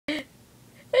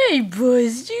Hey,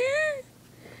 Buster.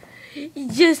 You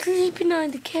just sleeping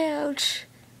on the couch.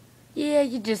 Yeah,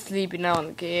 you're just sleeping on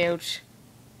the couch.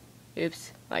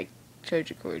 Oops, like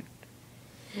charger cord.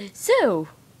 So,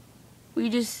 I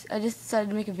just decided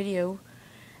to make a video.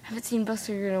 Haven't seen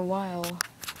Buster in a while.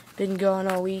 Been gone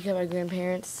all week at my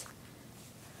grandparents.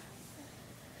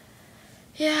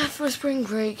 Yeah, for spring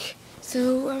break.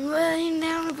 So I'm laying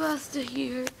down with Buster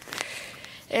here.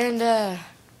 And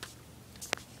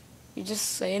you're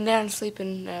just laying down and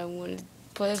sleeping. I wanted to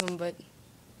play with him, but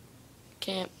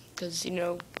can't, because, you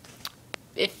know,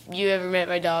 if you ever met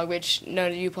my dog, which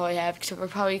none of you probably have, except for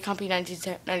probably Company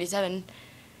 1997.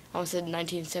 I almost said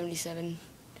 1977.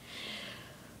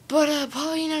 But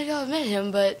probably none of y'all have met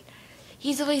him, but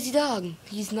he's a lazy dog.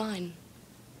 He's 9.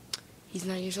 He's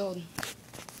 9 years old.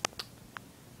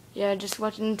 Yeah, just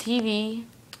watching TV.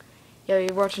 Yeah, we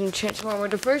were watching Transformer,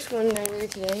 the first one earlier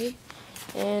today,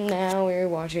 and now we're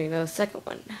watching the second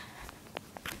one.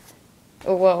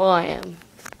 Oh, well, I am.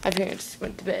 My parents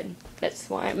went to bed. That's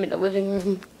why I'm in the living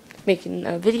room making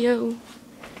a video.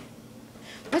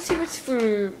 Let's see what's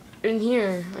in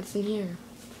here. What's in here?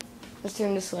 Let's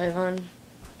turn this light on.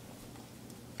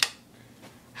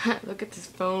 Look at this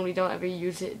phone. We don't ever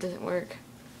use it. It doesn't work.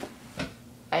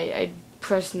 I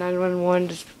pressed 911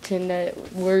 just to pretend that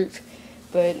it worked,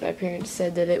 but my parents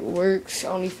said that it works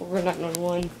only for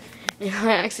 911. And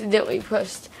I accidentally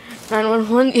pressed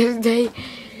 911 the other day.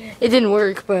 It didn't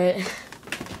work, but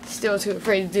still too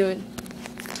afraid to do it.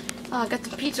 Oh, I got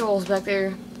the pizza rolls back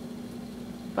there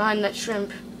behind that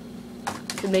shrimp.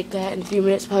 To make that in a few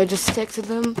minutes, probably just 6 of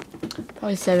them.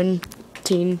 Probably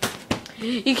 17.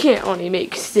 You can't only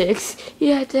make 6.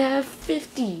 You have to have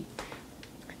 50.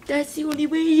 That's the only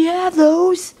way you have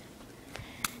those.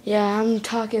 Yeah, I'm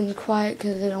talking quiet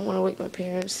because I don't want to wake my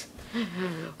parents.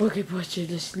 Look at Buster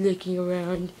just licking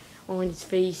around on his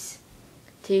face,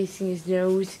 tasting his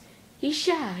nose. He's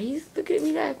shy. He's looking at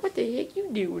me like, what the heck you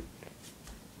doing?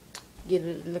 Get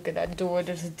a look at that door.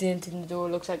 There's a dent in the door.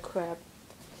 Looks like crap.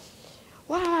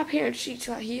 Why are my parents' sheets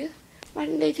right here? Why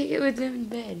didn't they take it with them in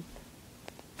bed?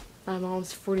 My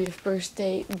mom's 40th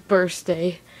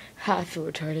birthday. I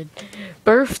feel retarded.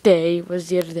 Birthday was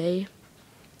the other day.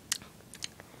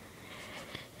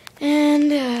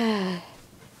 And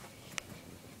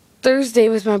Thursday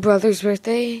was my brother's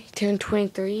birthday. He turned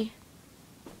 23.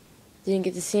 Didn't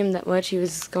get to see him that much. He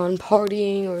was gone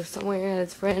partying or somewhere at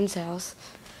his friend's house.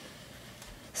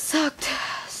 Sucked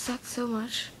so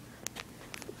much.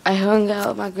 I hung out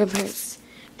with my grandparents,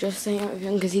 just hanging out with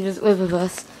him because he doesn't live with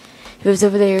us. He was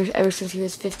over there ever since he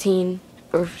was 15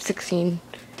 or 16.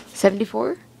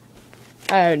 74?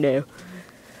 I don't know.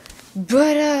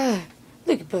 But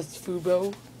look at Buster's food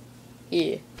bowl.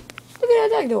 Yeah. Look at that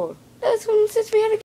dog door. That's one since we had a